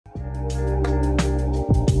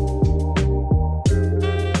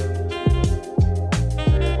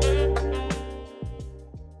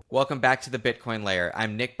Welcome back to the Bitcoin Layer.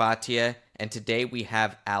 I'm Nick Bhatia, and today we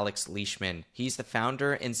have Alex Leishman. He's the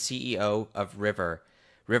founder and CEO of River.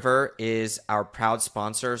 River is our proud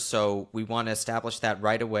sponsor, so we want to establish that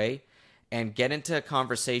right away and get into a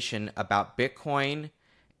conversation about Bitcoin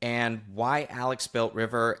and why Alex built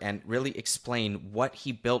River and really explain what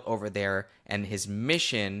he built over there and his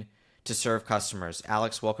mission to serve customers.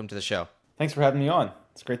 Alex, welcome to the show. Thanks for having me on.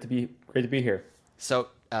 It's great to be here. So,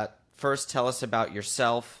 first, tell us about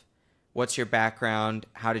yourself. What's your background?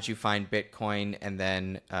 How did you find Bitcoin? And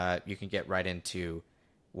then you can get right into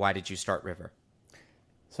why did you start River?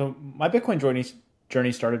 So my Bitcoin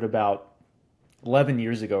journey started about 11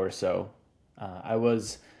 years ago or so. I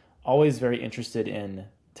was always very interested in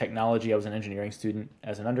technology. I was an engineering student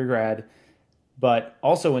as an undergrad, but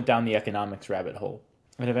also went down the economics rabbit hole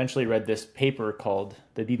and eventually read this paper called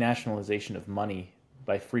The Denationalization of Money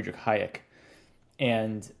by Friedrich Hayek.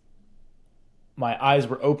 And my eyes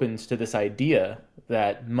were opened to this idea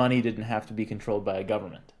that money didn't have to be controlled by a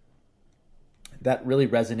government. That really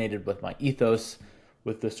resonated with my ethos,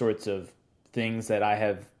 with the sorts of things that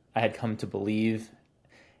I had come to believe,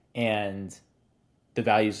 and the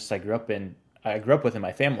values I grew up with in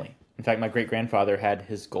my family. In fact, my great-grandfather had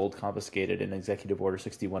his gold confiscated in Executive Order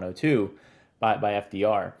 6102 by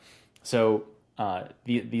FDR. So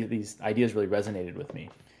these ideas really resonated with me.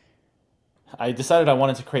 I decided I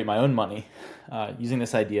wanted to create my own money using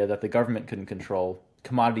this idea that the government couldn't control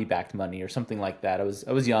commodity-backed money or something like that. I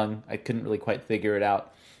was young. I couldn't really quite figure it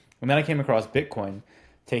out. And then I came across Bitcoin,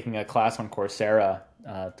 taking a class on Coursera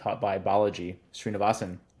taught by Balaji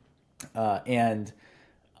Srinivasan. And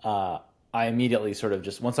I immediately sort of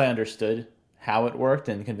just, once I understood how it worked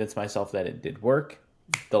and convinced myself that it did work,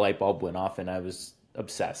 the light bulb went off and I was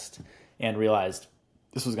obsessed and realized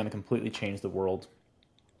this was going to completely change the world.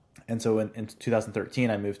 And so in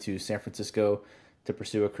 2013, I moved to San Francisco to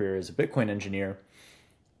pursue a career as a Bitcoin engineer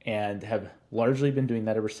and have largely been doing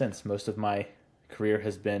that ever since. Most of my career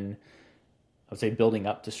has been, I would say, building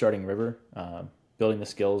up to starting River, building the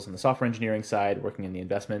skills on the software engineering side, working on the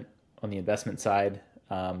investment side,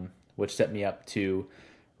 which set me up to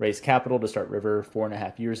raise capital to start River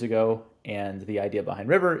 4.5 years ago. And the idea behind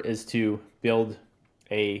River is to build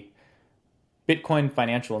a Bitcoin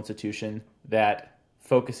financial institution that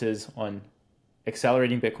focuses on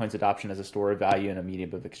accelerating Bitcoin's adoption as a store of value and a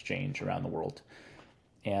medium of exchange around the world.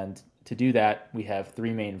 And to do that, we have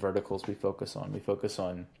three main verticals we focus on. We focus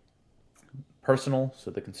on personal,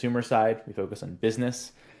 so the consumer side. We focus on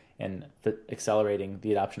business and accelerating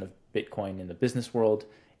the adoption of Bitcoin in the business world,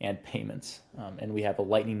 and payments. And we have a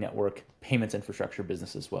Lightning Network payments infrastructure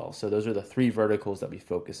business as well. So those are the three verticals that we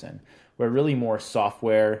focus in. We're really more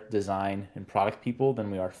software, design, and product people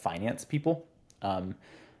than we are finance people.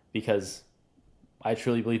 Because I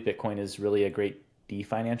truly believe Bitcoin is really a great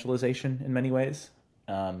definancialization in many ways.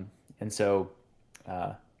 And so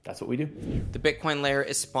that's what we do. The Bitcoin Layer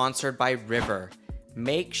is sponsored by River.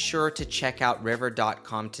 Make sure to check out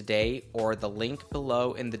river.com today or the link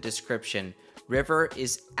below in the description. River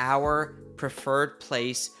is our preferred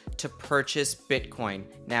place to purchase Bitcoin.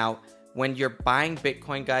 Now, when you're buying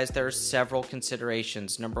Bitcoin, guys, there are several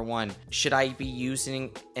considerations. Number one, should I be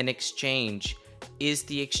using an exchange? Is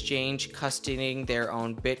the exchange custodying their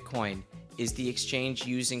own Bitcoin? Is the exchange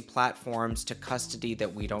using platforms to custody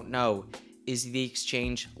that we don't know? Is the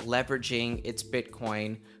exchange leveraging its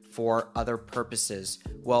Bitcoin for other purposes?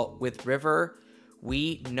 Well, with River,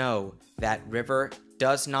 we know that River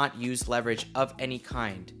does not use leverage of any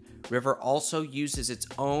kind. River also uses its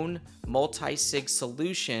own multi-sig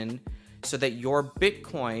solution so that your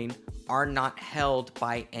Bitcoin are not held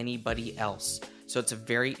by anybody else. So it's a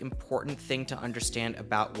very important thing to understand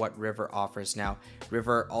about what River offers. Now,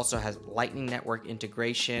 River also has Lightning Network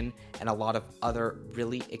integration and a lot of other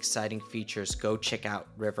really exciting features. Go check out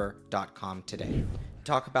river.com today.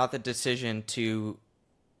 Talk about the decision to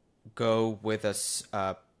go with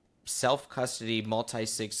a self-custody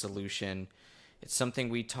multi-sig solution. It's something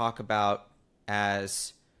we talk about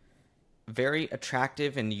as very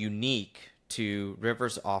attractive and unique to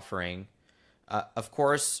River's offering. Of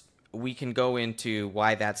course, we can go into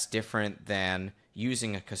why that's different than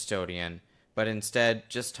using a custodian, but instead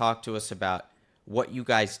just talk to us about what you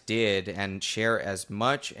guys did and share as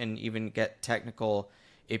much and even get technical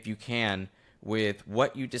if you can with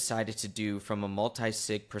what you decided to do from a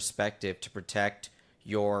multi-sig perspective to protect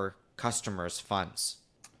your customers' funds.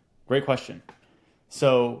 Great question.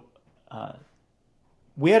 So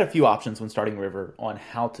we had a few options when starting River on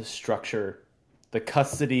how to structure the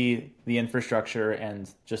custody, the infrastructure, and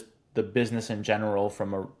just the business in general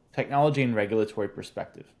from a technology and regulatory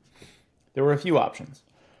perspective. There were a few options.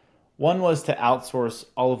 One was to outsource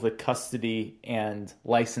all of the custody and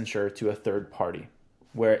licensure to a third party,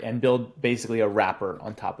 and build basically a wrapper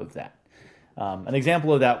on top of that. An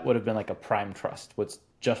example of that would have been like a prime trust, which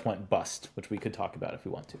just went bust, which we could talk about if we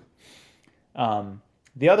want to.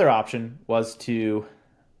 The other option was to,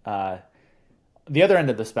 the other end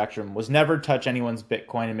of the spectrum was never touch anyone's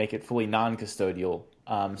Bitcoin and make it fully non-custodial,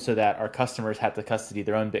 so that our customers had to custody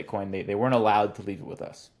their own Bitcoin. They weren't allowed to leave it with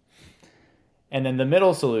us. And then the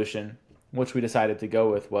middle solution, which we decided to go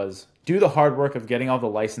with, was do the hard work of getting all the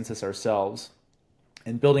licenses ourselves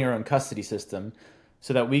and building our own custody system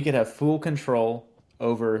so that we could have full control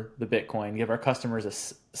over the Bitcoin, give our customers a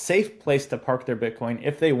safe place to park their Bitcoin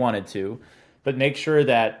if they wanted to, but make sure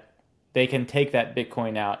that they can take that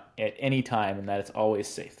Bitcoin out at any time and that it's always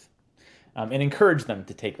safe. And encourage them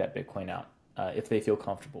to take that Bitcoin out if they feel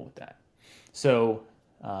comfortable with that. So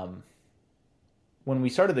when we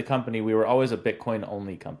started the company, we were always a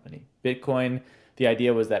Bitcoin-only company. Bitcoin, the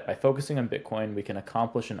idea was that by focusing on Bitcoin, we can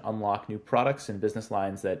accomplish and unlock new products and business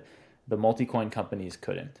lines that the multi-coin companies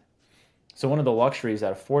couldn't. So one of the luxuries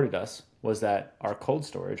that afforded us was that our cold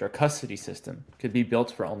storage, our custody system, could be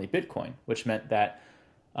built for only Bitcoin, which meant that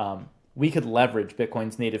we could leverage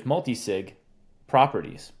Bitcoin's native multi-sig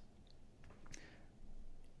properties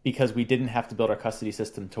because we didn't have to build our custody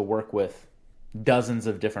system to work with dozens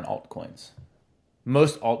of different altcoins.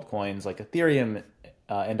 Most altcoins like Ethereum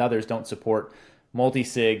and others don't support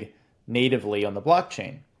multi-sig natively on the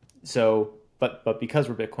blockchain. So, but because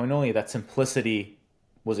we're Bitcoin only, that simplicity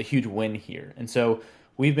was a huge win here. And so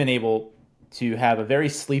we've been able to have a very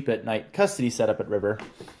sleep at night custody setup at River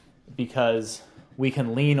because we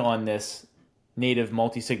can lean on this native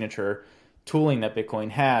multi-signature tooling that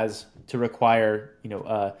Bitcoin has to require,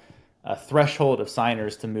 a threshold of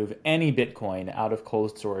signers to move any Bitcoin out of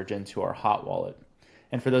cold storage into our hot wallet.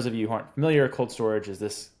 And for those of you who aren't familiar, cold storage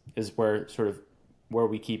is where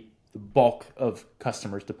we keep the bulk of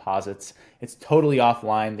customers' deposits. It's totally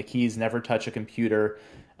offline. The keys never touch a computer.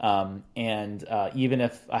 And even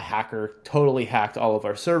if a hacker totally hacked all of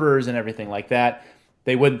our servers and everything like that,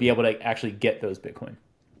 they wouldn't be able to actually get those Bitcoin.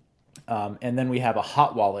 And then we have a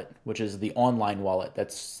hot wallet, which is the online wallet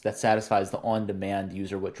that satisfies the on-demand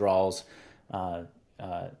user withdrawals,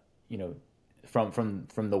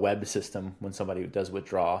 from the web system when somebody does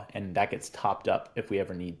withdraw, and that gets topped up if we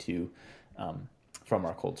ever need to from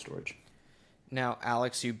our cold storage. Now,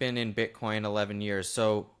 Alex, you've been in Bitcoin 11 years,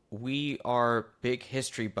 so we are big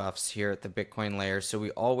history buffs here at the Bitcoin Layer, so we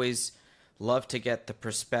always love to get the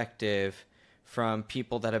perspective from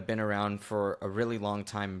people that have been around for a really long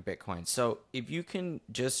time in Bitcoin. So if you can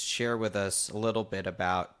just share with us a little bit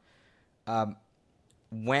about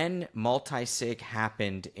when multi-sig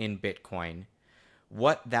happened in Bitcoin,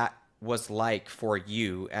 what that was like for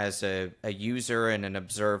you as a user and an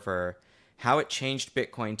observer, how it changed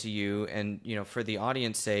Bitcoin to you, and for the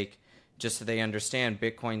audience sake, just so they understand,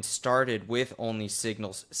 Bitcoin started with only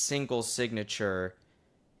single signature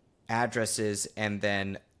addresses and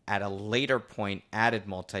then at a later point added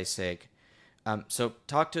multi-sig. So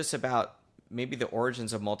talk to us about maybe the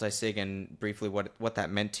origins of multi-sig and briefly what that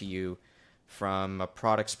meant to you from a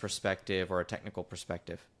product's perspective or a technical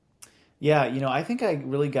perspective. Yeah, I think I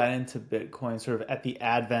really got into Bitcoin sort of at the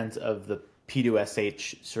advent of the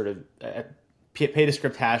P2SH sort of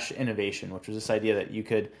pay-to-script hash innovation, which was this idea that you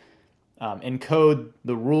could encode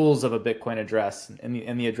the rules of a Bitcoin address and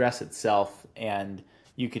the address itself, and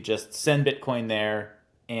you could just send Bitcoin there,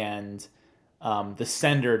 and the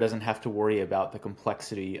sender doesn't have to worry about the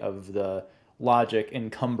complexity of the logic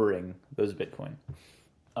encumbering those Bitcoin.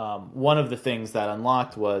 One of the things that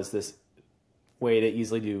unlocked was this way to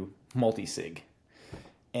easily do multi-sig.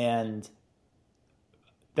 And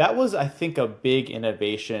that was, I think, a big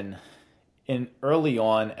innovation early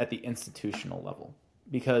on at the institutional level.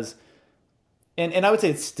 Because, and I would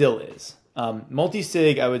say it still is.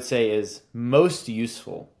 Multi-sig, I would say, is most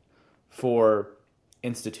useful for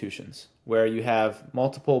institutions where you have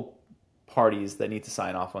multiple parties that need to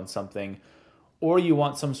sign off on something, or you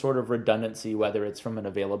want some sort of redundancy, whether it's from an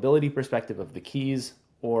availability perspective of the keys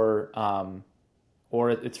or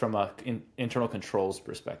it's from an internal controls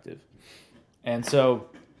perspective. And so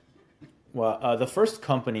the first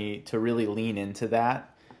company to really lean into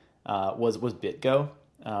that was BitGo.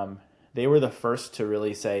 They were the first to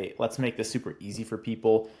really say, let's make this super easy for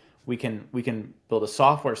people. We can build a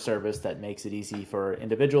software service that makes it easy for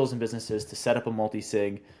individuals and businesses to set up a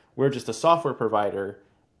multi-sig. We're just a software provider,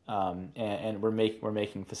 and we're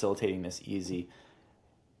facilitating this easy.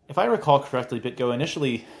 If I recall correctly, BitGo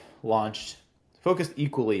initially launched focused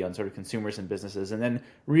equally on sort of consumers and businesses, and then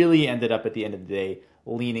really ended up at the end of the day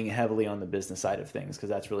leaning heavily on the business side of things because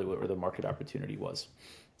that's really where the market opportunity was,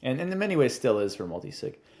 and in many ways still is for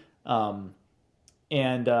multisig.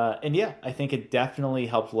 And yeah, I think it definitely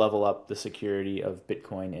helped level up the security of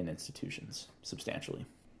Bitcoin in institutions substantially.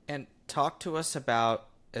 And talk to us about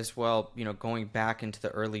as well, going back into the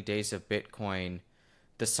early days of Bitcoin,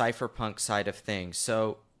 the cypherpunk side of things.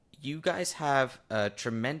 So you guys have a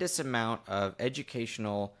tremendous amount of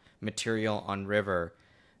educational material on River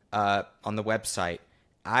on the website.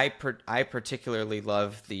 I particularly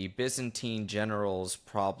love the Byzantine generals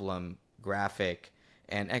problem graphic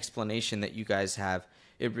and explanation that you guys have.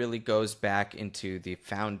 It really goes back into the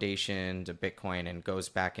foundation to Bitcoin and goes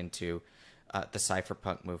back into the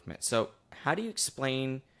cypherpunk movement. So how do you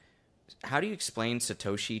explain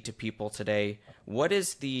Satoshi to people today? What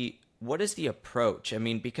is the approach? I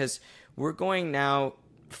mean, because we're going now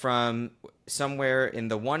from somewhere in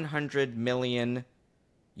the 100 million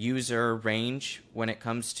user range when it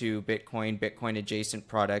comes to Bitcoin adjacent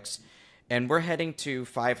products, and we're heading to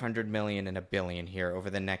 500 million and a billion here over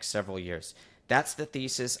the next several years. That's the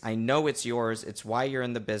thesis. I know it's yours. It's why you're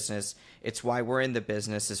in the business. It's why we're in the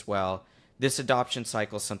business as well. This adoption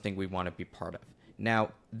cycle is something we want to be part of.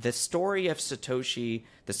 Now, the story of Satoshi,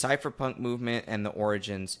 the cypherpunk movement, and the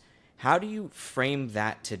origins, how do you frame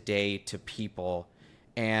that today to people?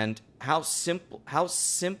 And how simple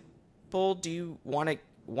do you want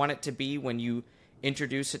it to be when you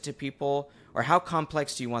introduce it to people? Or how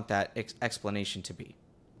complex do you want that explanation to be?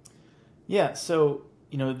 Yeah, so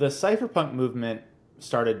the cypherpunk movement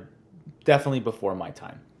started definitely before my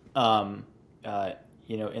time. In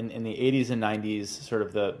the 80s and 90s, sort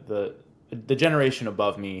of the generation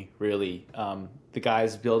above me, really, the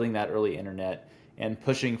guys building that early internet and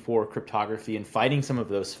pushing for cryptography and fighting some of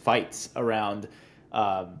those fights around,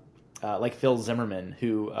 like Phil Zimmerman,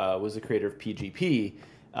 who was the creator of PGP.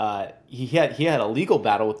 He had a legal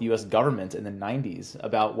battle with the U.S. government in the 90s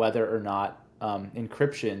about whether or not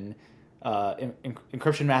encryption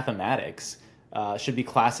mathematics should be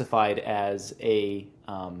classified as a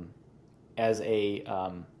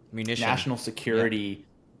munition. National security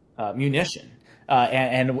munition,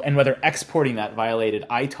 and whether exporting that violated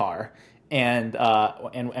ITAR and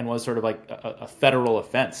was sort of like a federal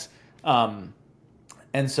offense.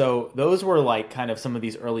 And so those were like kind of some of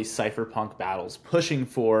these early cypherpunk battles pushing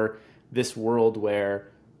for this world where,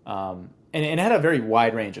 and it had a very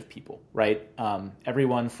wide range of people, right?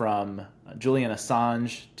 Everyone from Julian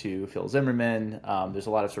Assange to Phil Zimmerman. There's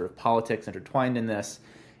a lot of sort of politics intertwined in this.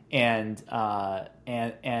 And out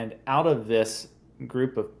of this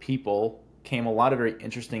group of people came a lot of very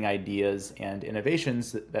interesting ideas and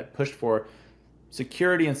innovations that pushed for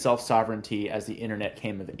security and self-sovereignty as the internet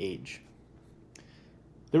came of age.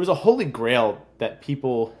 There was a holy grail that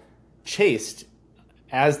people chased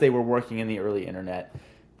as they were working in the early internet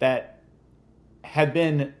that had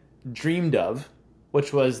been dreamed of,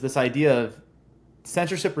 which was this idea of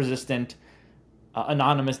censorship-resistant,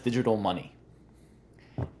 anonymous digital money.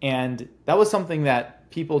 And that was something that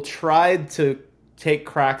people tried to take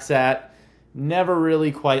cracks at, never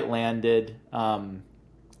really quite landed.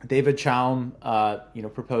 David Chaum,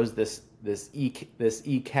 proposed this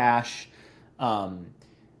e-cash.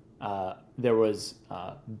 There was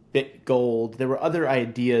BitGold. There were other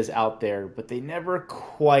ideas out there, but they never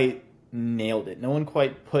quite nailed it. No one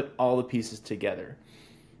quite put all the pieces together.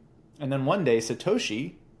 And then one day,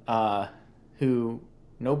 Satoshi, who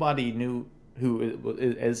nobody knew, who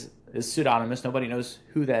is pseudonymous, nobody knows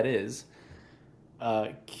who that is,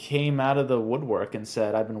 came out of the woodwork and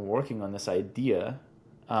said, I've been working on this idea.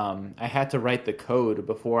 I had to write the code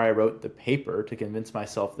before I wrote the paper to convince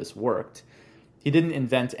myself this worked. He didn't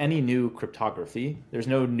invent any new cryptography. There's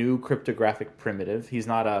no new cryptographic primitive. He's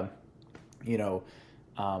not he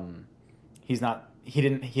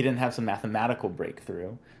didn't have some mathematical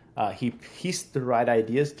breakthrough. He pieced the right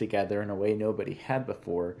ideas together in a way nobody had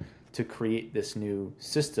before to create this new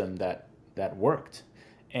system that worked.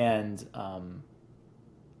 And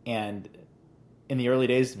in the early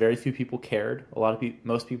days, very few people cared.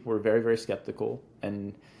 Most people were very, very skeptical,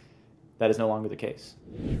 and that is no longer the case.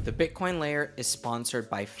 The Bitcoin Layer is sponsored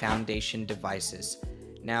by Foundation Devices.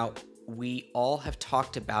 Now, we all have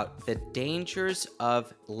talked about the dangers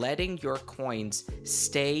of letting your coins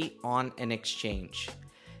stay on an exchange.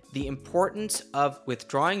 The importance of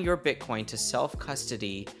withdrawing your Bitcoin to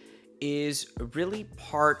self-custody is really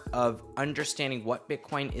part of understanding what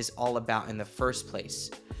Bitcoin is all about in the first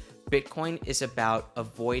place. Bitcoin is about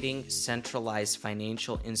avoiding centralized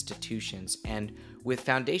financial institutions, and With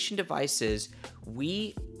Foundation Devices,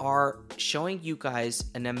 we are showing you guys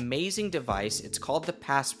an amazing device. It's called the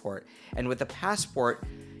Passport. And with the Passport,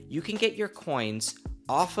 you can get your coins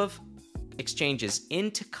off of exchanges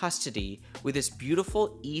into custody with this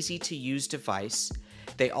beautiful, easy to use device.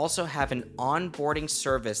 They also have an onboarding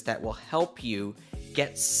service that will help you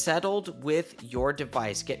get settled with your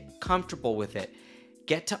device, get comfortable with it,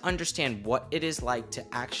 get to understand what it is like to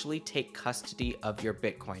actually take custody of your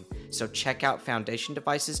Bitcoin. So check out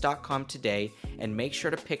foundationdevices.com today and make sure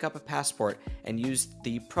to pick up a Passport and use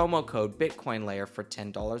the promo code BitcoinLayer for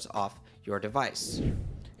 $10 off your device.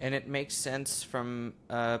 And it makes sense from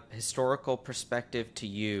a historical perspective to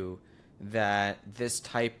you that this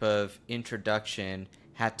type of introduction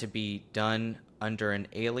had to be done under an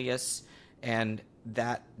alias, and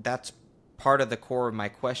that's part of the core of my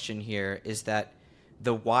question here, is that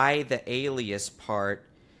the why the alias part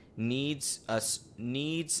needs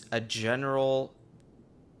a general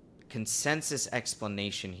consensus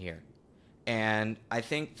explanation here. And I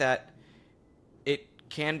think that it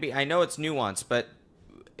can be, I know it's nuanced, but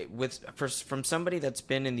from somebody that's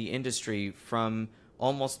been in the industry from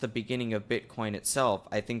almost the beginning of Bitcoin itself,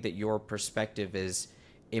 I think that your perspective is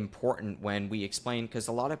important when we explain, because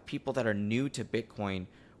a lot of people that are new to Bitcoin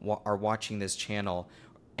are watching this channel,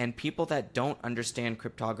 and people that don't understand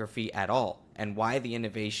cryptography at all, and why the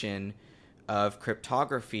innovation of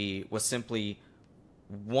cryptography was simply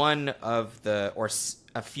one of the, or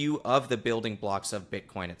a few of the building blocks of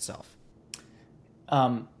Bitcoin itself.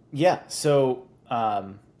 So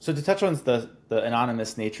to touch on the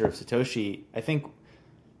anonymous nature of Satoshi, I think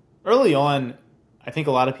early on, I think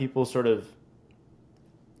a lot of people sort of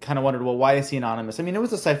kind of wondered, well, why is he anonymous? I mean, it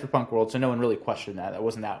was a cypherpunk world, so no one really questioned that. That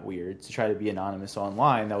wasn't that weird to try to be anonymous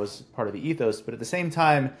online. That was part of the ethos. But at the same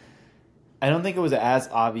time, I don't think it was as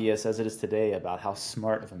obvious as it is today about how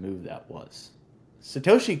smart of a move that was.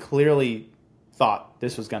 Satoshi clearly thought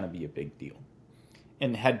this was going to be a big deal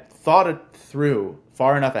and had thought it through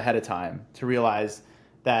far enough ahead of time to realize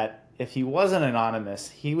that if he wasn't anonymous,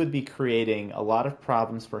 he would be creating a lot of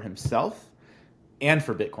problems for himself and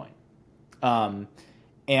for Bitcoin.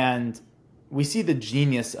 And we see the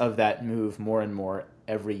genius of that move more and more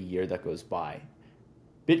every year that goes by.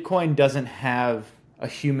 Bitcoin doesn't have a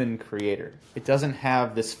human creator. It doesn't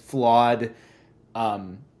have this flawed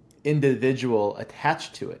individual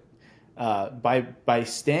attached to it. By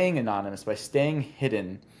staying anonymous, by staying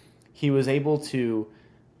hidden, he was able to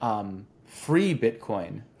free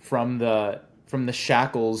Bitcoin from the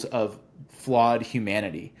shackles of flawed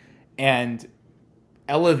humanity and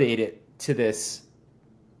elevate it to this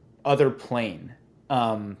other plane.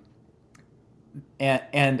 And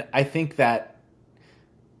I think that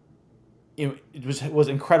it was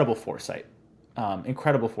incredible foresight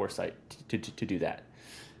to do that.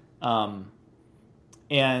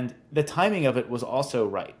 And the timing of it was also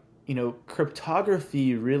right. You know,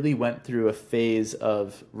 cryptography really went through a phase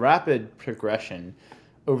of rapid progression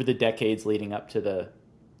over the decades leading up to the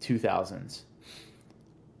 2000s.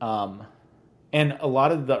 And a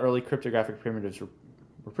lot of the early cryptographic primitives were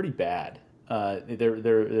pretty bad. They're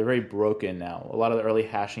very broken now. A lot of the early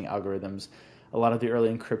hashing algorithms, a lot of the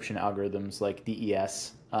early encryption algorithms like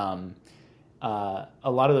DES, a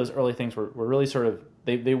lot of those early things were really sort of,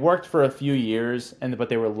 they worked for a few years, but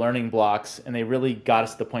they were learning blocks, and they really got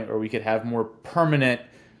us to the point where we could have more permanent,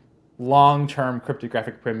 long-term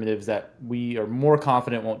cryptographic primitives that we are more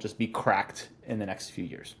confident won't just be cracked in the next few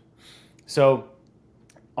years. So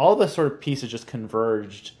all the sort of pieces just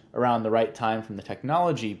converged around the right time from the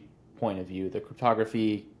technology point of view, the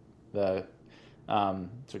cryptography, the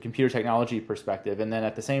sort of computer technology perspective, and then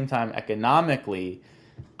at the same time, economically,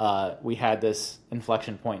 we had this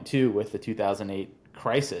inflection point too with the 2008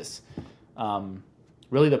 crisis.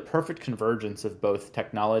 Really the perfect convergence of both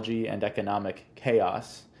technology and economic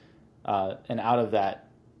chaos, and out of that,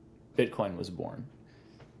 Bitcoin was born.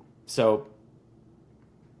 So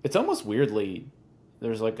it's almost weirdly,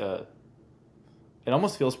 there's like it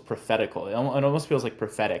almost feels prophetical. It almost feels like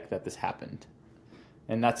prophetic that this happened.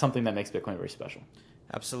 And that's something that makes Bitcoin very special.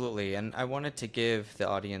 Absolutely. And I wanted to give the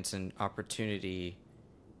audience an opportunity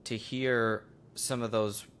to hear some of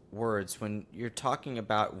those words. When you're talking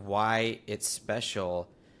about why it's special,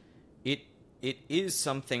 it is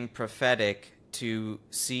something prophetic to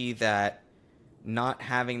see that not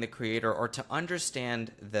having the creator, or to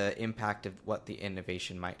understand the impact of what the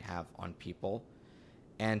innovation might have on people,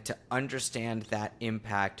 and to understand that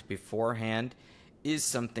impact beforehand is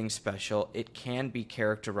something special. It can be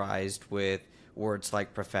characterized with words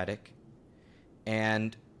like prophetic,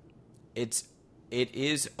 and it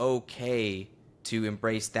is okay to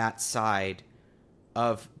embrace that side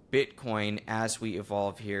of Bitcoin as we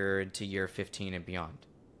evolve here into year 15 and beyond.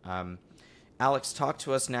 Alex, talk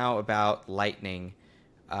to us now about Lightning.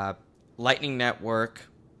 Lightning Network,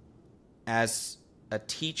 as a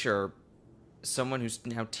teacher, someone who's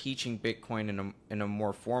now teaching Bitcoin in a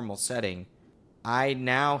more formal setting, I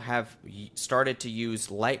now have started to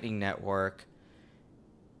use Lightning Network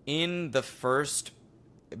in the first,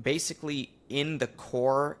 basically in the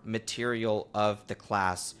core material of the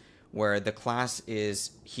class, where the class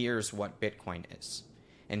is, here's what Bitcoin is.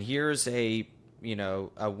 And here's a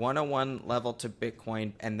 101 level to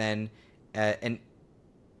Bitcoin, and then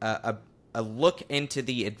a look into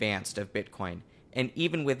the advanced of Bitcoin. And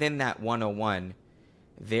even within that 101,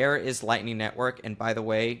 there is Lightning Network. And by the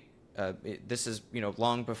way, this is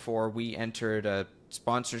long before we entered a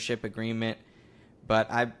sponsorship agreement, but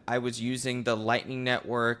I was using the Lightning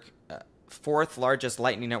Network, fourth largest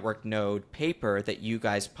Lightning Network node paper that you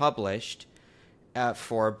guys published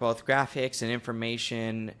for both graphics and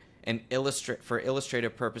information and for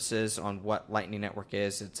illustrative purposes on what Lightning Network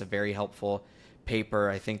is. It's a very helpful paper.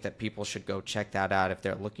 I think that people should go check that out if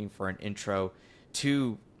they're looking for an intro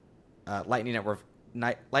to Lightning Network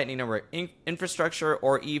infrastructure,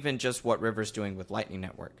 or even just what River's doing with Lightning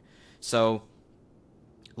Network. So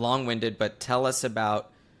long-winded, but tell us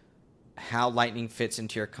about how Lightning fits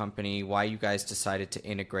into your company, why you guys decided to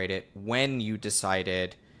integrate it, when you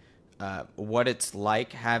decided, what it's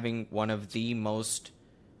like having one of the most,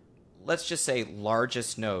 let's just say,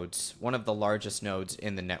 largest nodes, one of the largest nodes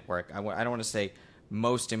in the network. I don't want to say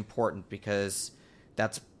most important, because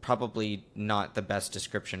that's probably not the best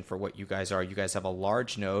description for what you guys are. You guys have a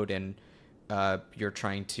large node, and you're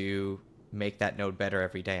trying to make that node better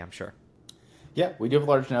every day, I'm sure. Yeah, we do have a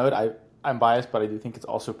large node. I'm biased, but I do think it's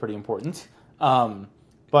also pretty important.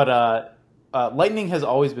 But Lightning has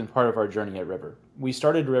always been part of our journey at River. We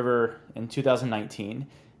started River in 2019,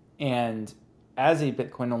 and as a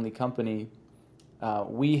Bitcoin-only company,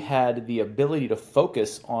 we had the ability to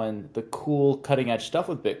focus on the cool, cutting-edge stuff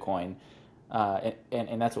with Bitcoin,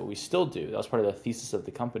 and that's what we still do. That was part of the thesis of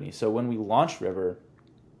the company. So when we launched River,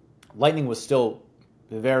 Lightning was still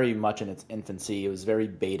very much in its infancy. It was very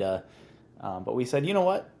beta. But we said, you know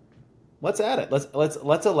what? Let's add it.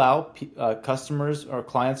 Let's allow customers or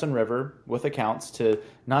clients on River with accounts to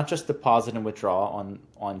not just deposit and withdraw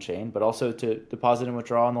on chain, but also to deposit and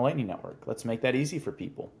withdraw on the Lightning Network. Let's make that easy for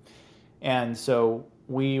people. And so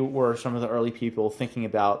we were some of the early people thinking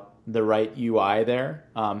about the right UI there,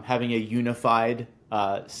 having a unified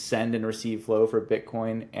send and receive flow for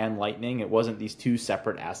Bitcoin and Lightning. It wasn't these two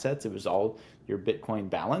separate assets. It was all your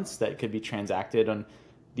Bitcoin balance that could be transacted on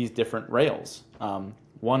these different rails.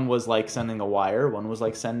 One was like sending a wire, one was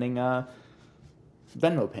like sending a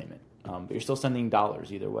Venmo payment, but you're still sending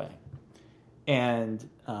dollars either way. And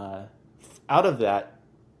out of that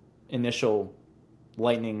initial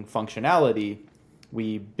Lightning functionality,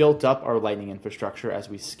 we built up our Lightning infrastructure as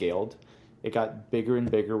we scaled. It got bigger and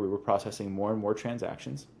bigger. We were processing more and more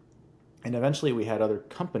transactions. And eventually we had other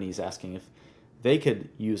companies asking if they could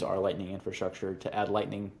use our Lightning infrastructure to add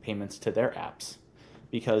Lightning payments to their apps.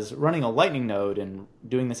 Because running a Lightning node and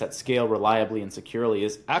doing this at scale reliably and securely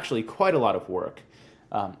is actually quite a lot of work,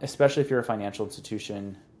 especially if you're a financial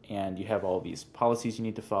institution and you have all these policies you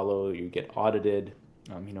need to follow, you get audited.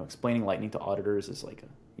 Explaining Lightning to auditors is like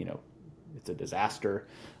it's a disaster.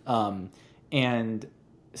 And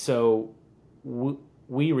so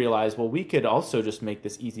we realized, well, we could also just make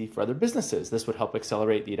this easy for other businesses. This would help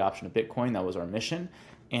accelerate the adoption of Bitcoin. That was our mission.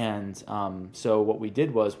 And so what we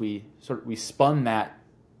did was we spun that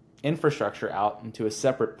infrastructure out into a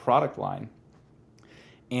separate product line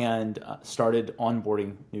and started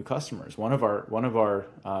onboarding new customers. One of our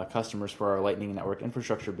customers for our Lightning Network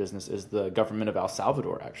infrastructure business is the government of El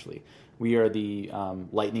Salvador, actually. We are the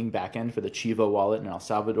Lightning backend for the Chivo wallet in El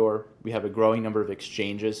Salvador. We have a growing number of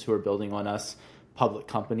exchanges who are building on us, public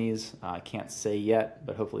companies. I can't say yet,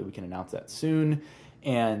 but hopefully we can announce that soon.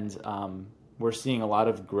 And we're seeing a lot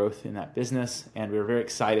of growth in that business, and we're very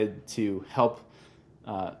excited to help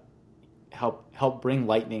bring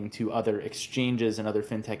Lightning to other exchanges and other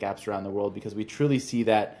fintech apps around the world, because we truly see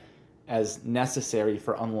that as necessary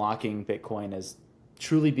for unlocking Bitcoin as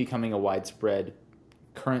truly becoming a widespread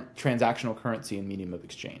current transactional currency and medium of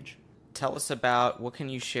exchange. Tell us about, what can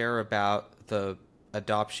you share about the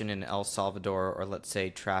adoption in El Salvador, or let's say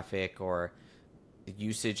traffic or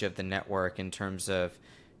usage of the network in terms of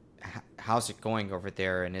how's it going over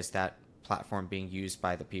there, and is that platform being used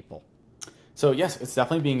by the people? So yes, it's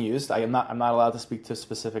definitely being used. I'm not allowed to speak to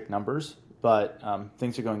specific numbers, but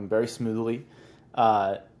things are going very smoothly.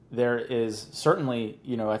 There is certainly,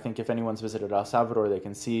 I think if anyone's visited El Salvador, they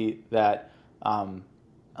can see that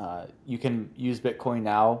You can use Bitcoin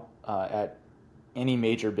now at any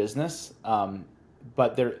major business,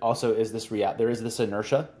 but there also is there is this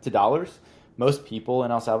inertia to dollars. Most people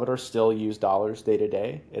in El Salvador still use dollars day to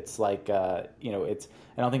day. It's like it's.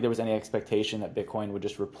 I don't think there was any expectation that Bitcoin would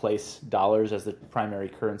just replace dollars as the primary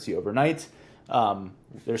currency overnight.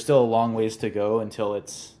 There's still a long ways to go until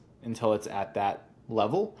it's at that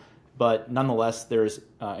level, but nonetheless, there's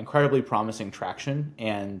incredibly promising traction,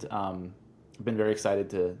 and I've been very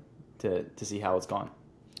excited to see how it's gone.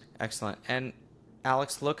 Excellent. And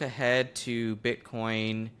Alex, look ahead to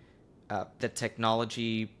Bitcoin, the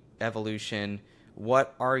technology evolution.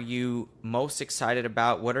 What are you most excited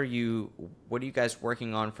about? What are you guys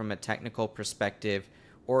working on from a technical perspective?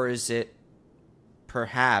 Or is it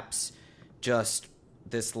perhaps just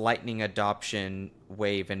this Lightning adoption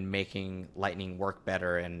wave and making Lightning work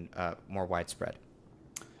better and more widespread?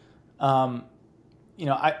 I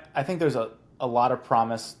think there's a lot of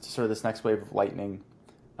promise to sort of this next wave of Lightning.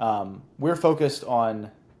 We're focused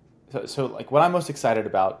on, so like what I'm most excited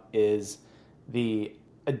about is the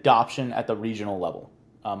adoption at the regional level.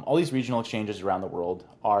 All these regional exchanges around the world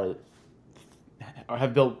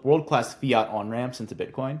have built world-class fiat on-ramps into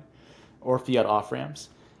Bitcoin or fiat off-ramps.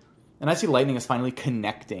 And I see Lightning as finally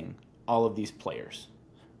connecting all of these players.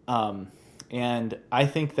 And I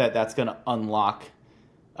think that that's going to unlock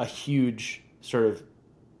a huge sort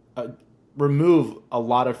of remove a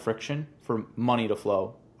lot of friction for money to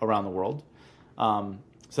flow around the world. So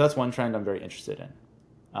that's one trend I'm very interested in.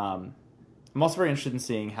 I'm also very interested in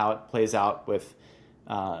seeing how it plays out with,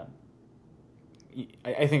 I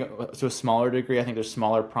think to a smaller degree, I think there's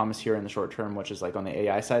smaller promise here in the short term, which is like on the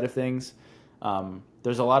AI side of things.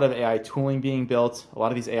 There's a lot of AI tooling being built. A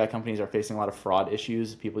lot of these AI companies are facing a lot of fraud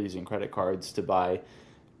issues, people using credit cards to buy,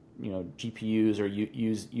 GPUs or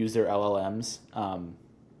use their LLMs.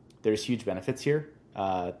 There's huge benefits here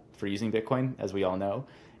for using Bitcoin, as we all know.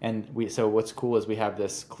 And so what's cool is we have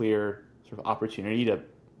this clear sort of opportunity to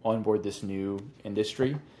onboard this new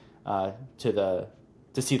industry to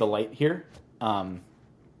see the light here.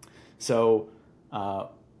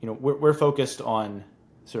 We're focused on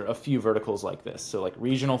sort of a few verticals like this. So like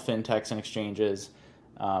regional fintechs and exchanges,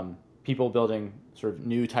 people building sort of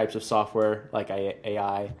new types of software like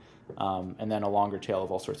AI, and then a longer tail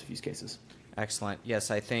of all sorts of use cases. Excellent. Yes,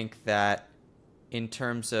 I think that in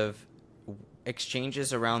terms of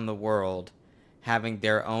exchanges around the world having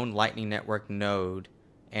their own Lightning Network node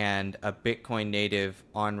and a Bitcoin native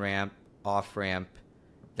on-ramp, off-ramp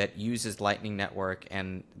that uses Lightning Network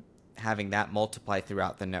and having that multiply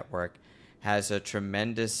throughout the network has a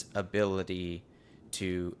tremendous ability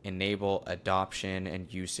to enable adoption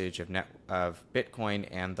and usage of Bitcoin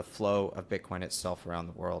and the flow of Bitcoin itself around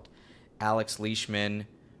the world. Alex Leishman,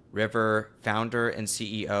 River founder and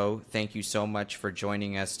CEO, thank you so much for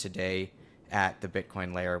joining us today at the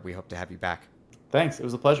Bitcoin Layer. We hope to have you back. Thanks. It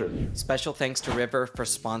was a pleasure. Special thanks to River for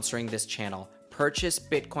sponsoring this channel. Purchase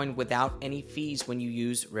Bitcoin without any fees when you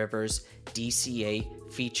use River's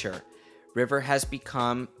DCA feature. River has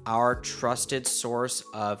become our trusted source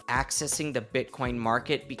of accessing the Bitcoin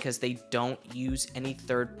market because they don't use any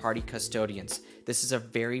third-party custodians. This is a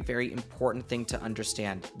very, very important thing to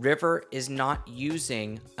understand. River is not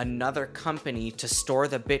using another company to store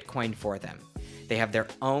the Bitcoin for them. They have their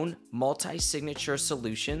own multi-signature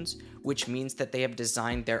solutions, which means that they have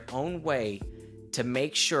designed their own way to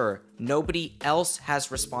make sure nobody else has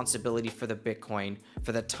responsibility for the Bitcoin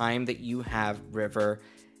for the time that you have River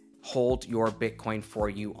hold your Bitcoin for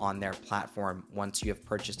you on their platform once you have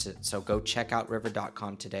purchased it. So go check out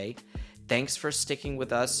river.com today. Thanks for sticking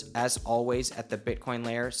with us. As always, at the Bitcoin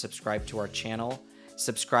Layer, subscribe to our channel.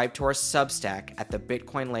 Subscribe to our Substack at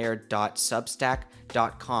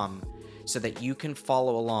thebitcoinlayer.substack.com so that you can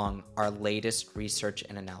follow along our latest research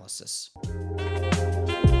and analysis.